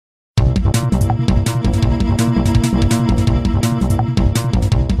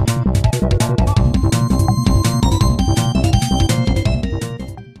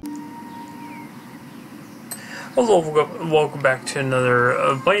Hello, welcome back to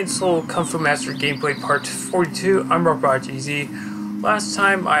another Blade Soul Kung Fu Master gameplay part 42. I'm Robot GZ. Last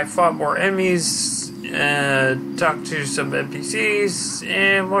time I fought more enemies, talked to some NPCs,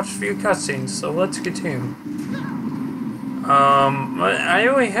 and watched a few cutscenes, so let's continue. I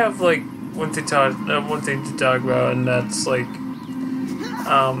only have like one thing to talk about, and that's like,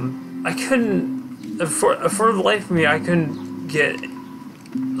 I couldn't, for the life of me, I couldn't get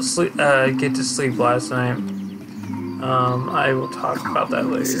to sleep last night. I will talk about that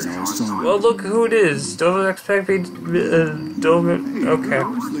later. Well, look who it is. Don't expect me to, okay.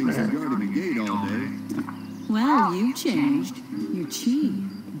 Well, you changed. Your chi.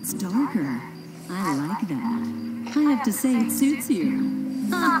 It's darker. I like that. I have to say it suits you.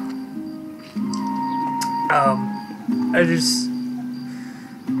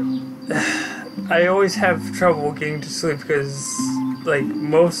 I always have trouble getting to sleep because, like,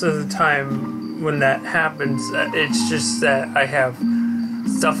 most of the time when that happens, it's just that I have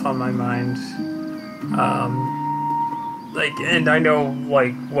stuff on my mind. And I know,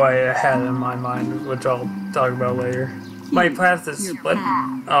 like, what I had in my mind, which I'll talk about later. My path is split.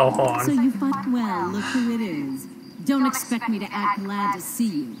 Oh, hold on. So you find, well, look who it is. Don't expect me to act glad to see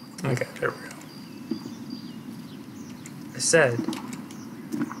you. Okay, there we go. I said.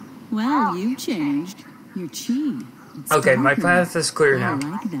 Well, you changed. Your chi. It's okay, darker. My path is clear now. I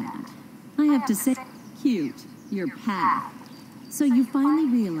like that. I have to say, cute. Your path. So you finally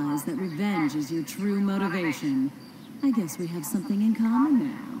realize that revenge is your true motivation. I guess we have something in common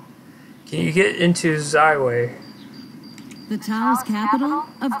now. Can you get into Zyway? The Tao's capital?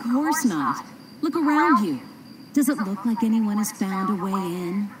 Of course not. Look around you. Does it look like anyone has found a way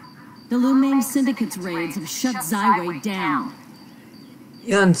in? The Lumang Syndicate's raids have shut Zyway down.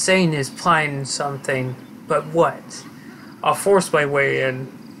 Yun Sane is planning something, but what? I'll force my way in.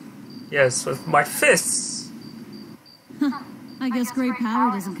 Yes, with my fists. I guess great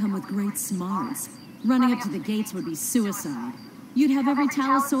power doesn't come with great smarts. Running up to the gates would be suicide. You'd have every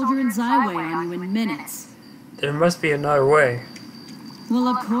Tao soldier in Zyway on you in minutes. There must be another way. Well,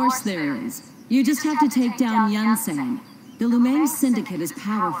 of course there is. You just have to take down Yun Sane. The Lumang Syndicate is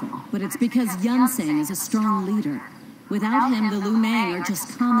powerful, but it's because Yun Sane is a strong leader. Without him, the Lumang are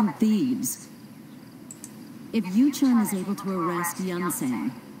just common thieves. If Yu Chun is able to arrest Yun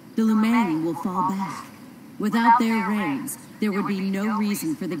Sane, the Lumang will fall back. Without their raids, there would be no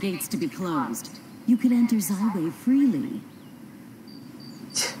reason for the gates to be closed. You could enter Zyway freely.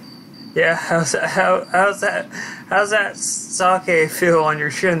 Yeah, how's that sake feel on your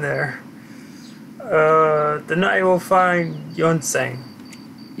shin there? The night will find Yun Sane.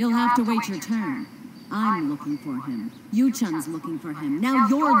 You'll have to wait your turn. I'm looking for him. Yu Chun's looking for him. Now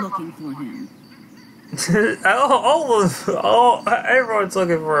you're looking for him. Everyone's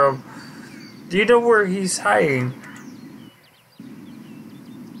looking for him. Do you know where he's hiding?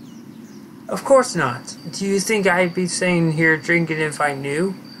 Of course not. Do you think I'd be staying here drinking if I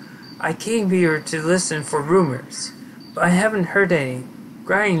knew? I came here to listen for rumors, but I haven't heard any.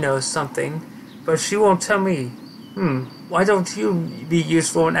 Granny knows something, but she won't tell me. Why don't you be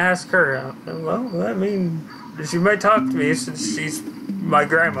useful and ask her? Well, I mean, she might talk to me since she's my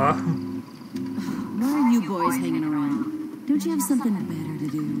grandma. Why are you boys hanging around? Don't you have something better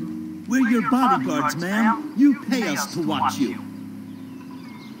to do? We're your bodyguards, ma'am. You pay us to watch you.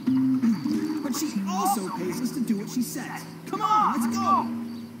 But she also pays us to do what she says. Come on, let's go!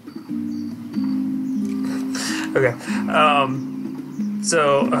 Okay,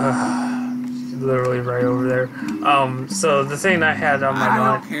 literally right over there. So the thing I had on my mind...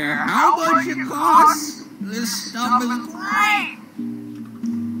 I don't care how much it costs, this stuff is great!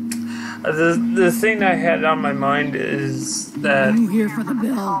 The thing I had on my mind is that... You here for the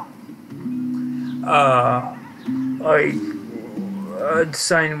bill?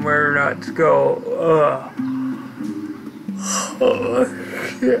 Deciding where or not to go.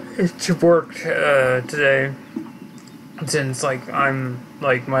 It worked today, since like I'm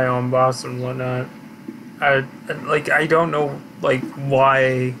like my own boss and whatnot. I don't know like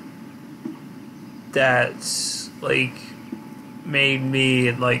why that's like made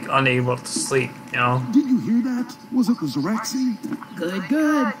me like unable to sleep. You know? Did you hear that? Was it the Zerexi? Good,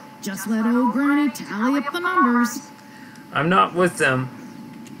 good. Just let old Granny tally up the numbers. I'm not with them.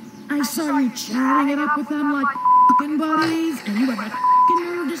 I saw you chatting it up with them like f***ing buddies, and you had the f***ing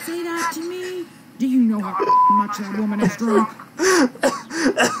nerve to say that to me? Do you know how much that woman is drunk?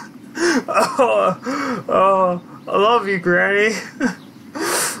 Oh, I love you, Granny.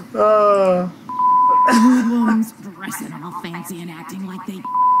 Old woman's dressing all fancy and acting like they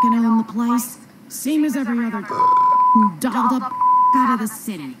f***ing own the place. Same as every other dolled up out of the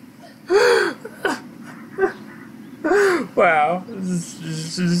city. Wow, this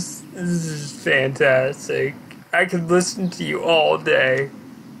is fantastic. I could listen to you all day.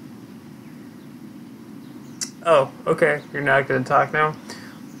 Oh, okay. You're not gonna talk now?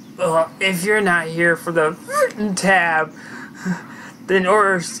 Well, if you're not here for the tab, then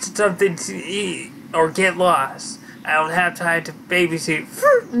order something to eat or get lost. I don't have time to babysit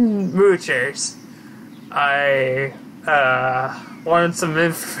moochers. I, wanted some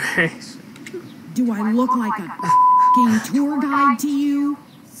information. Do I look like a f***ing tour guide to you?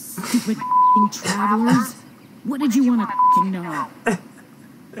 Stupid f***ing travelers. What did you want to f***ing know?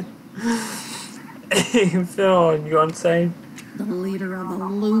 Hey, Phil, you know what I'm saying? The leader of the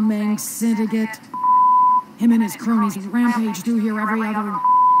Lumang Syndicate. Him and his cronies rampage through here every other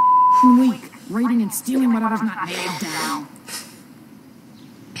week, raiding and stealing whatever's not nailed down.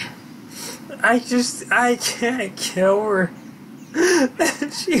 I can't kill her.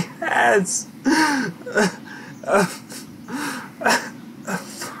 She has a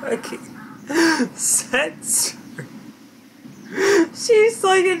fucking sensor. She's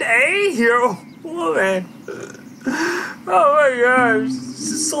like an A-hero woman. Oh my gosh,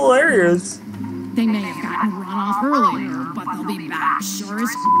 this is hilarious. They may have gotten run off earlier, but they'll be back sure as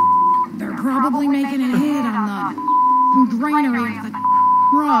they're probably making a hit on the granary of the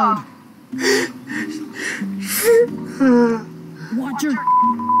road. Watch your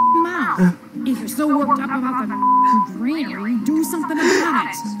mouth. If you're so worked up about the granary, do something about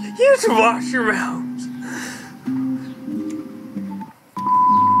it. You should wash your mouth.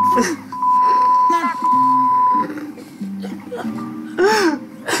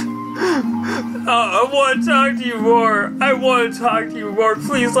 I want to talk to you more. I want to talk to you more.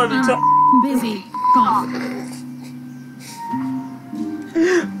 Please let me talk. Busy. Cough.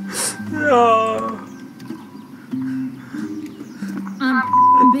 No.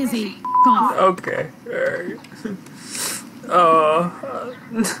 I'm busy. Cough. Okay. Alright.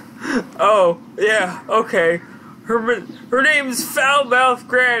 Oh, yeah, okay. Her name's Foulmouth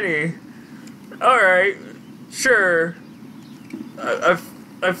Granny. Alright, sure. I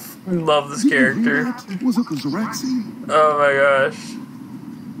love this character. Was it the Zeraxi? Oh my gosh.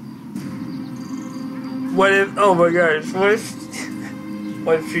 What if, oh my gosh,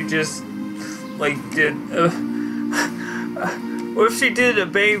 what if she just, like, did, what if she did a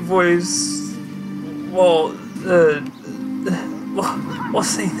babe voice while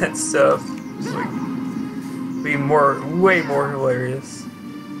saying that stuff? It's like, be way more hilarious.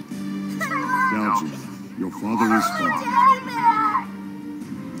 Dalgin, your father is fine.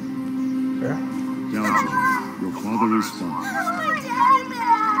 Dalgin, your father is fine.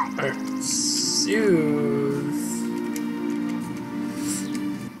 Alright, soothe.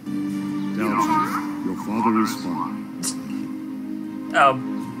 Dalgin, your father is fine.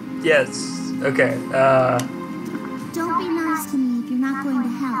 Yes, okay, Don't be nice to me if you're not going to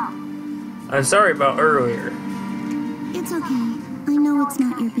help. I'm sorry about earlier. It's okay. I know it's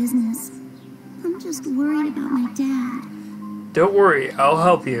not your business. I'm just worried about my dad. Don't worry, I'll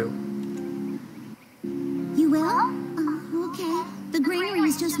help you. You will? Okay. The granary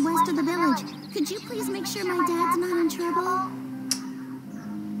is just west of the village. Could you please make sure my dad's not in trouble?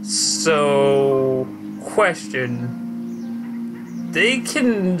 So, question. They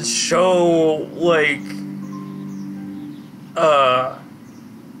can show, like,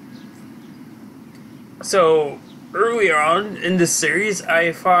 so, earlier on in the series,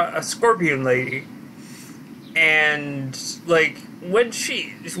 I fought a scorpion lady. And, like, when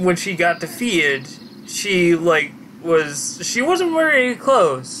she got defeated, she, like, she wasn't wearing any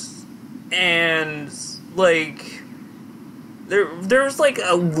clothes. And, like, there was, like,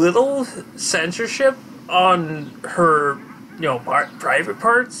 a little censorship on her, you know, private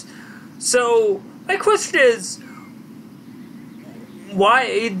parts. So, my question is,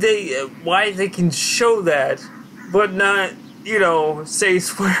 why they can show that, but not, you know, say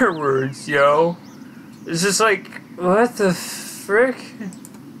swear words, you know? It's just like, what the frick?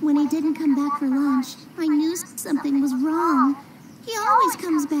 When he didn't come back for lunch, I knew something was wrong. He always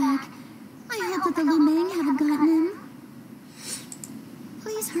comes back. I hope that the Lumang haven't gotten him.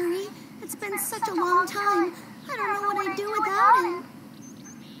 Please hurry. It's been such a long time. I don't know what I'd do without him.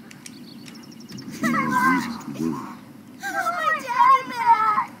 Oh, my daddy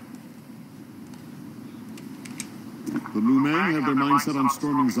back! The Lumang have their mind set on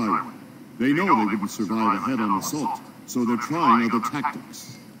storming Zyra. They know they wouldn't survive a head-on assault, so they're trying other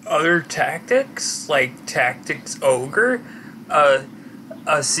tactics. Other tactics? Like Tactics Ogre?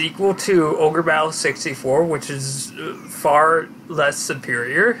 A sequel to Ogre Battle 64, which is far less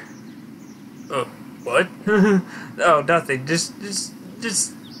superior? Oh, what? Oh, nothing. Just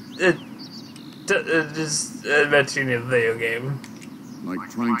just mentioning a video game.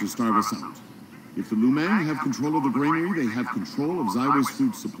 Like trying to starve us out. If the Lumang have control of the granary, they have control of Zywa's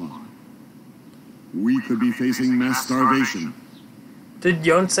food supply. We could be facing mass starvation. Did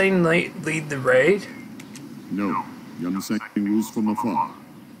Yonsei lead the raid? No, Yun-Sang rules from afar.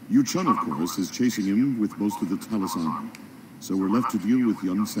 Yu-Chun, of course, is chasing him with most of the Talus army. So we're left to deal with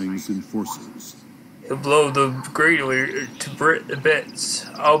Yun-Sang's enforcers. He'll blow the granary to bits.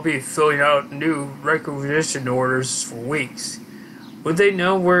 I'll be filling out new requisition orders for weeks. Would they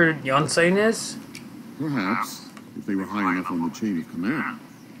know where Yonsei is? Perhaps, if they were high enough on the chain of command.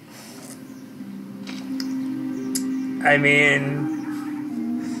 I mean,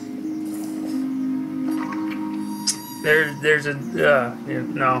 there's a no,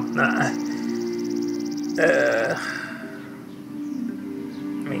 nah.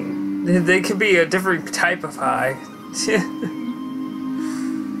 I mean, they could be a different type of high.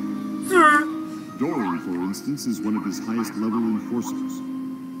 Doran, for instance, is one of his highest level enforcers.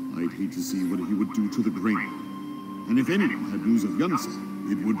 I'd hate to see what he would do to the granary. And if anyone had news of Yun-Sang,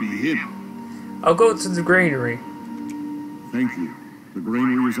 it would be him. I'll go to the granary. Thank you. The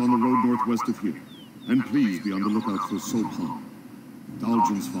granary is on the road northwest of here. And please be on the lookout for Sopan,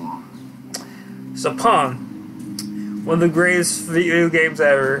 Daljan's father. Sopan. One of the greatest video games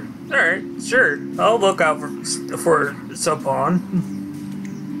ever. Alright, sure. I'll look out for Sopan.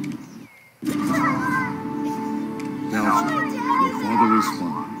 Daljan, your father is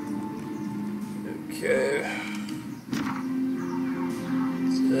fine. Okay.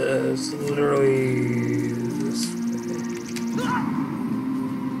 It's literally this way.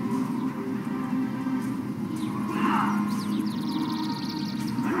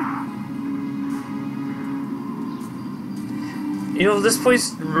 You know, this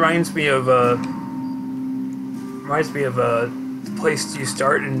place reminds me of the place you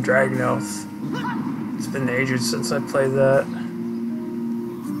start in Dragon Oath. It's been ages since I played that.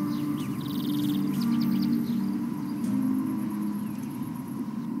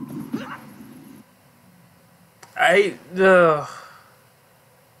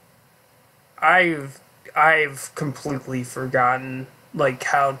 I've completely forgotten like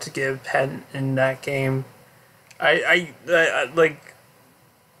how to get a pen in that game. I like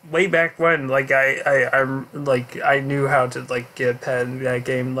way back when, like I knew how to like get a pen in that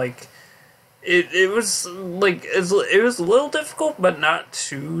game. Like it was like it was a little difficult, but not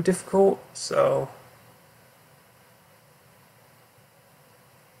too difficult. So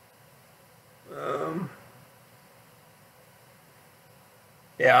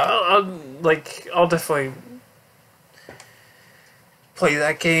yeah, I'll definitely play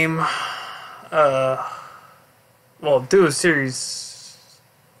that game. Well, do a series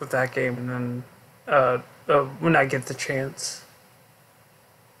with that game, and then when I get the chance.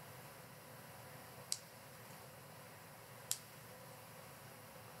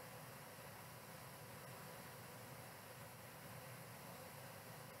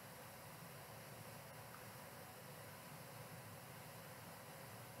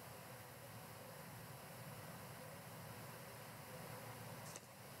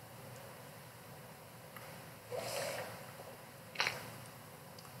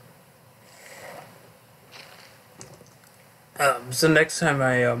 So next time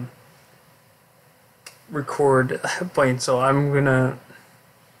I record playing, so I'm gonna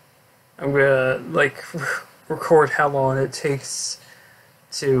like record how long it takes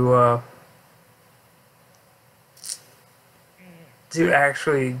to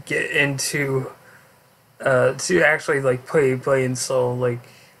actually get into to actually like play and so like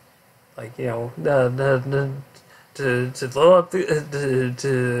you know to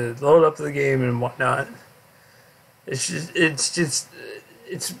load up the game and whatnot. It's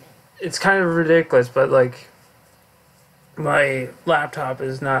kind of ridiculous, but like my laptop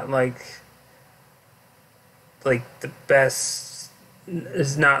is not like the best,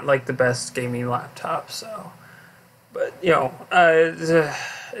 is not like the best gaming laptop, so, but you know,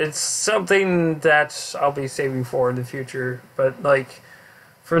 it's something that I'll be saving for in the future, but like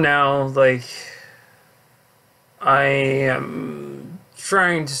for now, like I am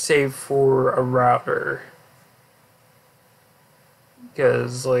trying to save for a router.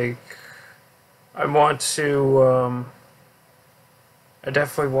 Because, like, I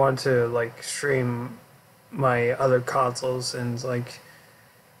definitely want to, like, stream my other consoles, and, like,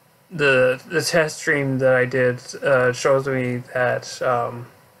 the test stream that I did, shows me that,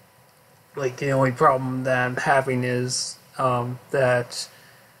 like, the only problem that I'm having is, that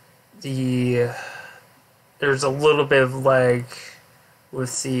there's a little bit of lag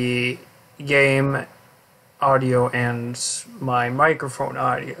with the game audio and my microphone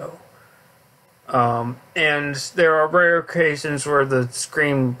audio. And there are rare occasions where the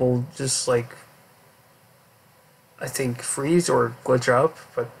screen will just like, I think, freeze or glitch up,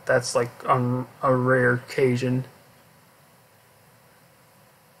 but that's like on a rare occasion.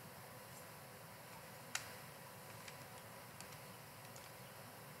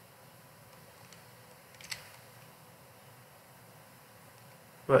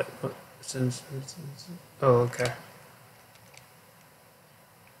 But since oh, okay.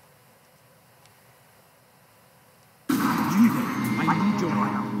 I need your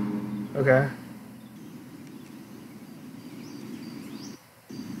help. Okay.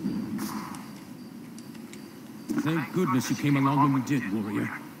 Thank goodness you came along when you did, warrior.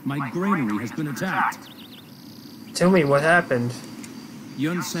 My granary has been attacked. Tell me what happened.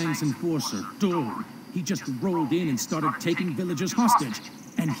 Yun Sang's enforcer, Dor. He just rolled in and started taking villagers hostage.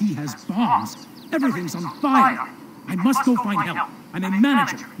 And he has bombs. Everything's on fire. I must go find help. I'm a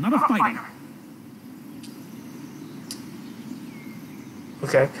manager, not a fighter.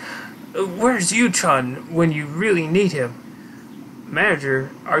 Okay. Where's Yu-chan when you really need him?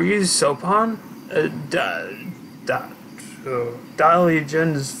 Manager, are you Sopan? Dali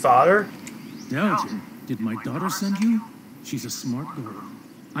Jun's father? Dalton, did my daughter send you? She's a smart girl.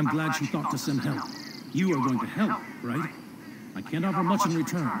 I'm glad she thought to send help. You are going to help, right? I can't offer much in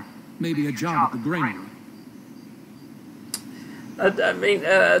return. Maybe a job at the granary. I mean,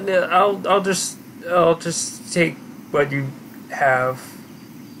 I'll just take what you have.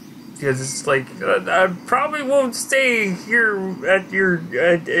 Because it's like, I probably won't stay here at your,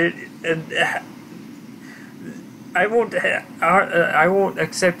 I won't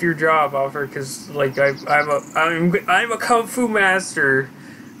accept your job offer because like I'm a kung fu master.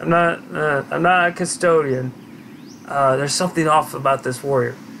 I'm not a custodian. There's something off about this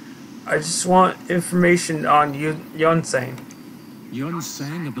warrior. I just want information on Yun Sang. Yun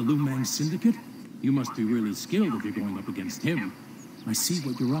Sang of the Lumang Syndicate? You must be really skilled if you're going up against him. I see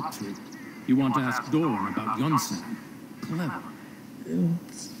what you're up to. You want to ask Doran about Yun Sang. Clever.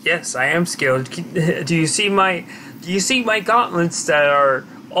 Yes, I am skilled. Do you see my gauntlets that are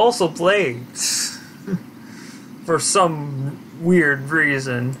also blades? For some weird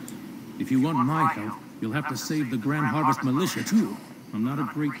reason. If you want my help, you'll have to save the Grand Harvest Militia too. I'm not a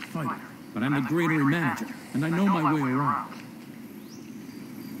great fighter, but I'm the granary manager, and I know my way around.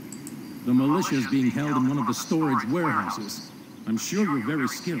 The militia is being held in one of the storage warehouses. I'm sure you're very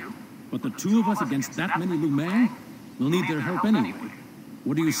skilled, but the two of us against that many Lumang? We'll need their help anyway.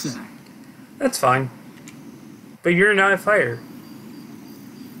 What do you say? That's fine. But you're not a fighter.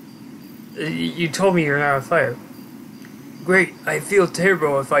 You told me you're not a fighter. Great, I feel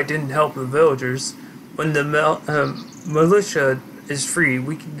terrible if I didn't help the villagers. When the militia is free,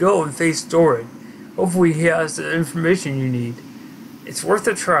 we can go and face Doran. Hopefully he has the information you need. It's worth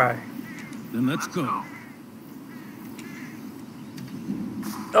a try. Then let's go.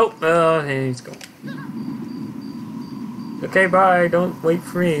 Oh, he's gone. Okay, bye. Don't wait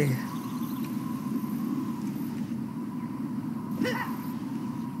for me.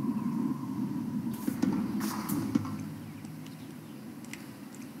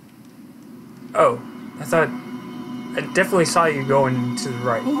 Oh, I thought... I definitely saw you going to the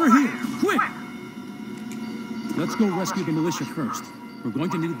right. Over here, quick! Let's go rescue the militia first. We're going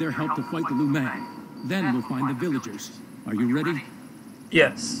to need their help to fight the Lumang. Then we'll find the villagers. Are you ready?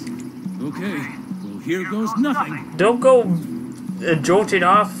 Yes. Okay, well here goes nothing. Don't go jolting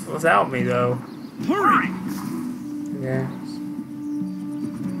off without me, though. Hurry! Yeah.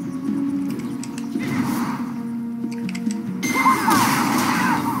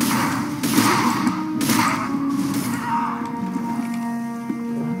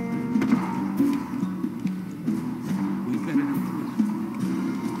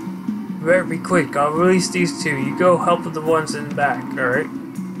 Better be quick. I'll release these two. You go help with the ones in the back, alright? Are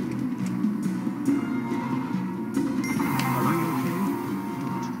you okay?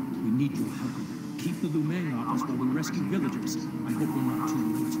 We need your help. Keep the Lumang off us while we rescue villagers. I hope we're not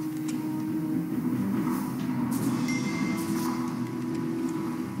too late.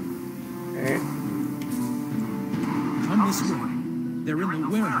 Alright. Come this way. They're in the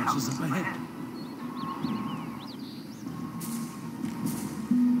warehouses up ahead.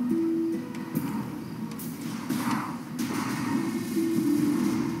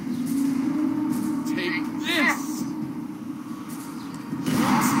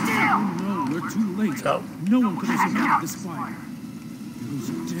 Oh. No one could have survived this fire. Those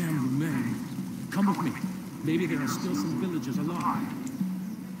damn Lumang. Come with me. Maybe there are still some villagers alive.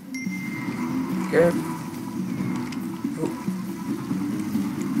 Okay.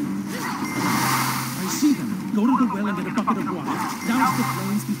 I see them. Go to the well and get a bucket of water. Douse the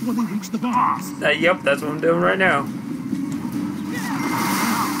flames before before they reach the bombs. Yep, that's what I'm doing right now. Thank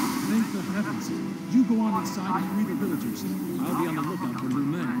the heavens. You go on inside and free the villagers. I'll be on the lookout for Liu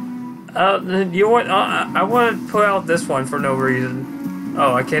Meng. You know what? I want to put out this one for no reason.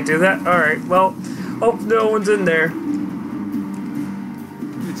 Oh, I can't do that? Alright, well, hope no one's in there.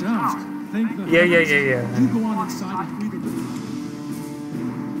 It's out. Thank the Yeah. You go on inside and free the villagers.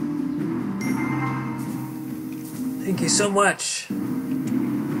 Thank you so much.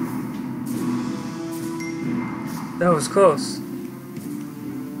 That was close.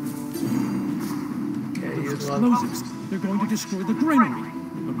 Okay, use one. Explosives. They're going to destroy the granary.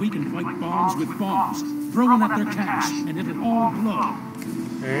 But we can fight bombs with bombs. Throw them at their cache, and it'll all blow.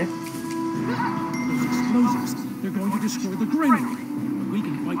 Alright. Those explosives. They're going to destroy the granary. But we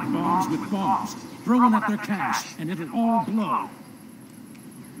can fight bombs with bombs. Throw them at their cache, and it'll all blow.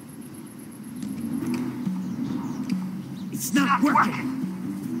 It's not working.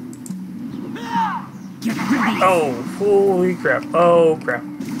 Get ready. Oh, holy crap. Oh, crap.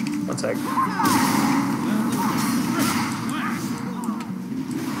 One sec.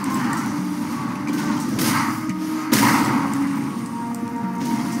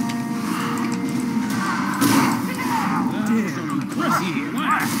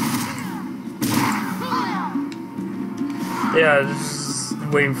 Yeah, just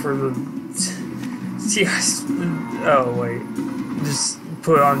waiting for the... See, oh, wait. Just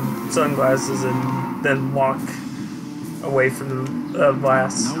put on sunglasses and then walk away from the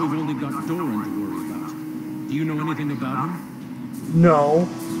blast. Now we've only got Doran to worry about. Do you know anything about him? No.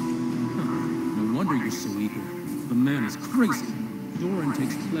 No wonder you're so eager. The man is crazy. Doran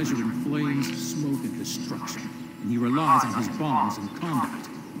takes pleasure in flames, smoke, and destruction. And he relies on his bombs in combat.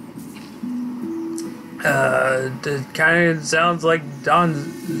 It kind of sounds like Don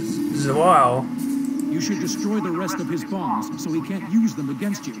Zawal. You should destroy the rest of his bombs so he can't use them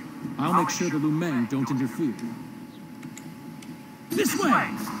against you. I'll make sure the Liu Meng don't interfere. This way!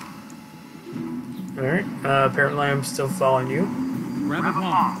 Alright, apparently I'm still following you. Grab a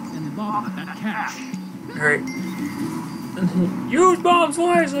bomb and lob it at that cache. Alright. Use bombs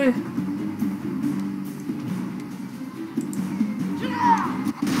wisely!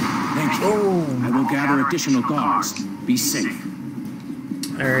 Thank you. Oh. I will gather additional guards. Be safe.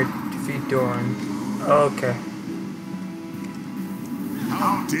 Alright, defeat Doran. Okay.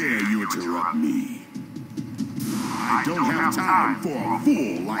 How dare you interrupt me? I don't have time for a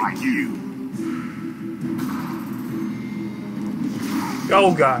fool like you.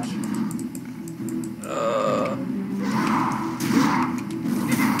 Oh gosh.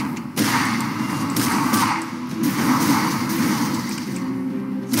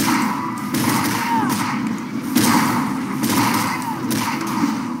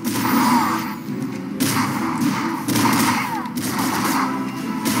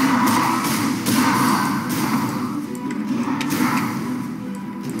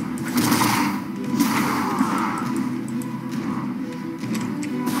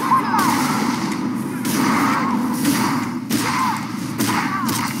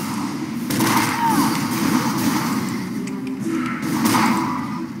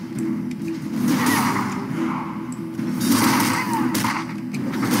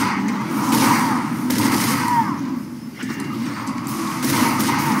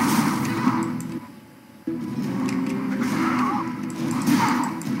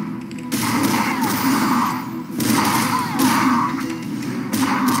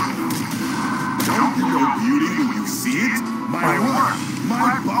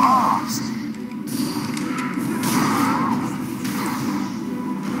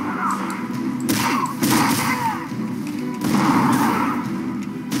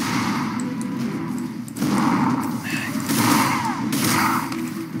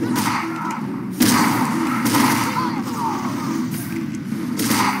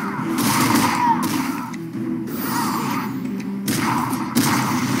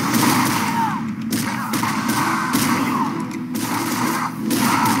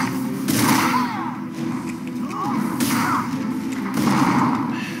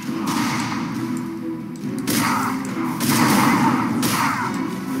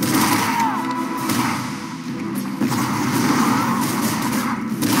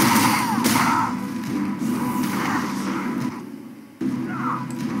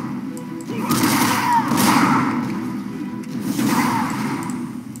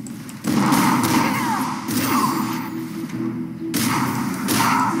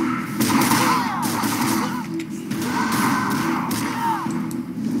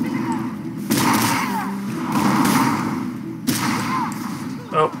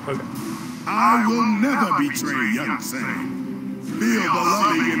 I will never betray Yun-Sen. Feel the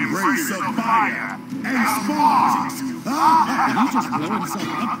loving embrace of fire and sparks. Did he just blow himself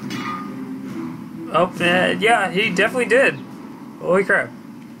up? Oh, yeah, he definitely did. Holy crap.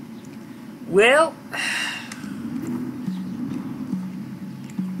 Well,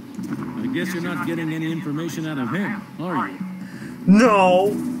 I guess you're not getting any information out of him, are you?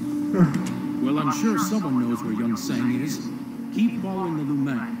 no. Well, I'm sure someone knows where young Sang is. Keep following the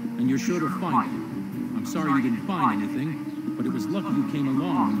Lumang, and you're sure to find him. I'm sorry you didn't find anything, but it was lucky you came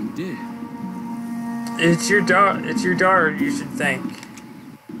along when you did. It's your daughter, you should thank.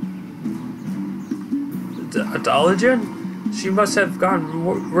 Adologen? She must have gotten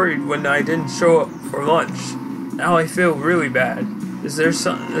worried when I didn't show up for lunch. Now I feel really bad. Is there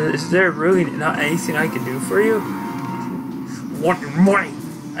really not anything I can do for you? Want your money?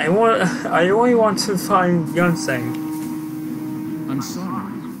 I only want to find Yunseng. I'm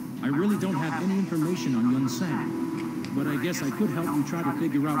sorry. I really don't have any information on Yun Sang. But I guess I could help you try to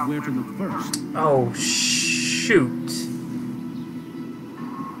figure out where to look first. Oh, shoot.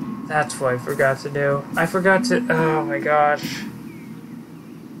 That's what I forgot to do. Oh my gosh.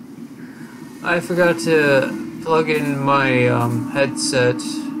 I forgot to plug in my headset.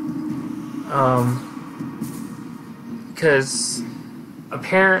 Because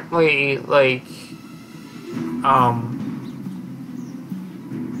apparently, like,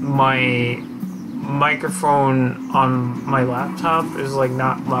 my microphone on my laptop is like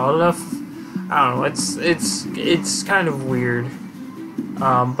not loud enough. I don't know, it's kind of weird.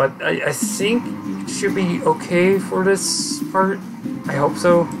 But I think it should be okay for this part. I hope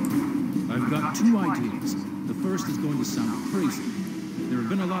so. I've got two ideas. The first is going to sound crazy. There have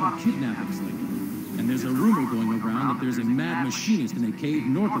been a lot of kidnappings lately, and there's a rumor going around that there's a mad machinist in a cave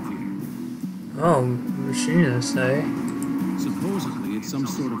north of here. Oh, machinist, eh? Supposedly it's some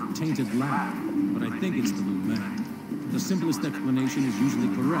sort of tainted lab, but I think it's the Lumang. The simplest explanation is usually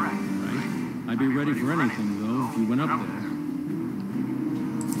correct, right? I'd be ready for anything, though, if you went up there.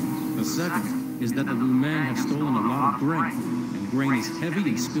 The second is that the Lumang have stolen a lot of grain, and grain is heavy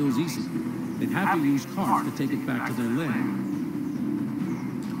and spills easily. They'd have to use carts to take it back to their land.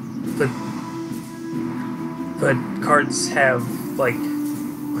 But carts have, like,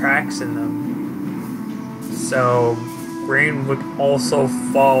 cracks in them. So grain would also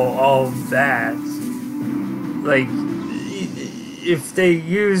follow all of that. Like, if they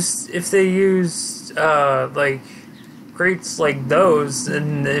used like crates like those,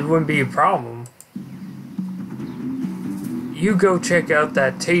 then it wouldn't be a problem. You go check out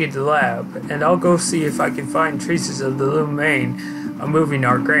that tainted lab, and I'll go see if I can find traces of the Lumang moving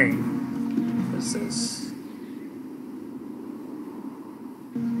our grain. What's this?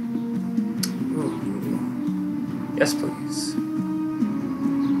 Yes, please.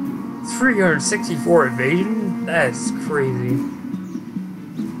 364 evasion? That's crazy.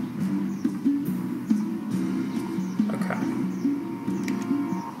 Okay.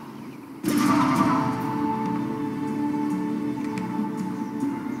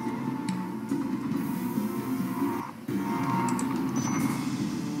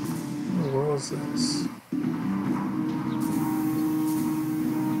 What was this?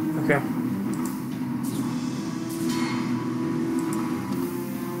 Okay.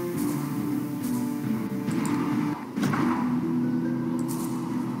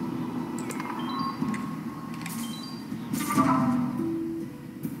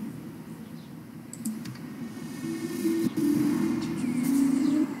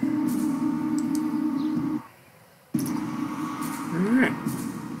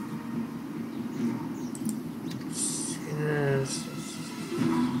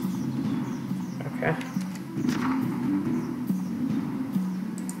 Okay.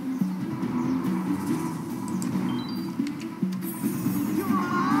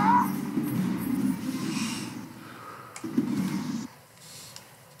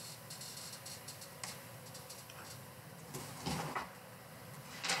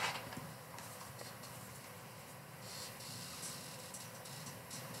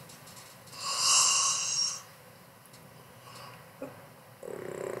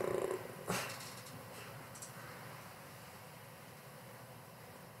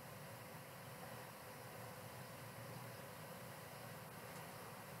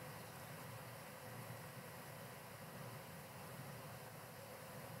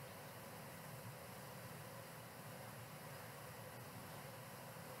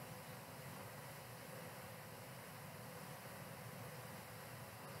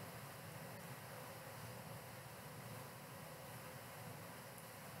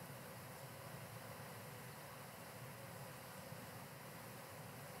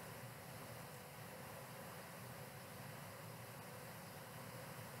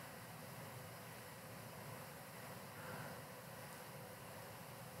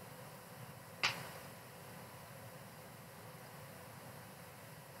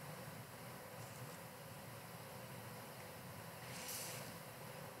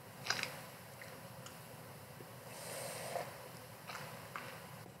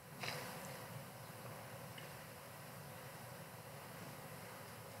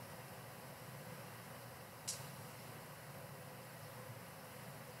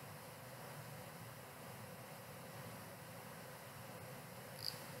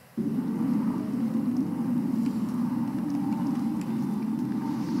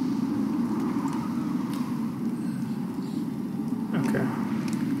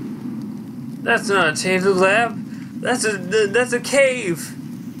 That's not a tainted lab. That's a cave.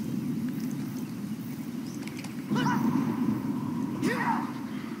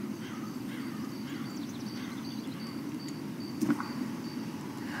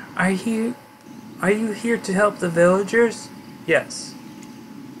 Are you here to help the villagers? Yes.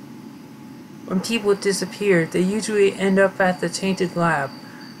 When people disappear, they usually end up at the tainted lab.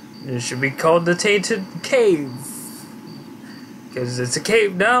 It should be called the tainted cave. Because it's a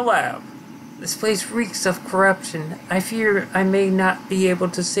cave, not a lab. This place reeks of corruption. I fear I may not be able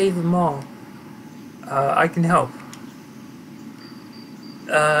to save them all. I can help.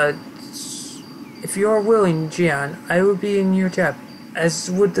 If you are willing, Gian, I will be in your debt, as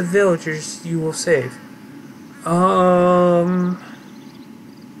would the villagers you will save.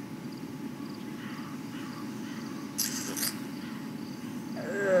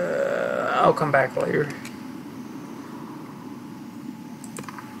 I'll come back later.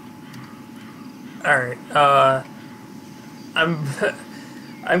 Alright, I'm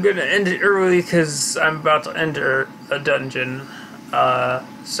gonna end it early because I'm about to enter a dungeon.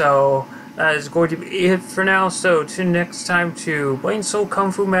 So that is going to be it for now. So tune next time to Blade Soul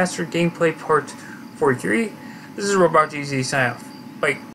Kung Fu Master Gameplay Part 43. This is Robot DZ sign off. Bye.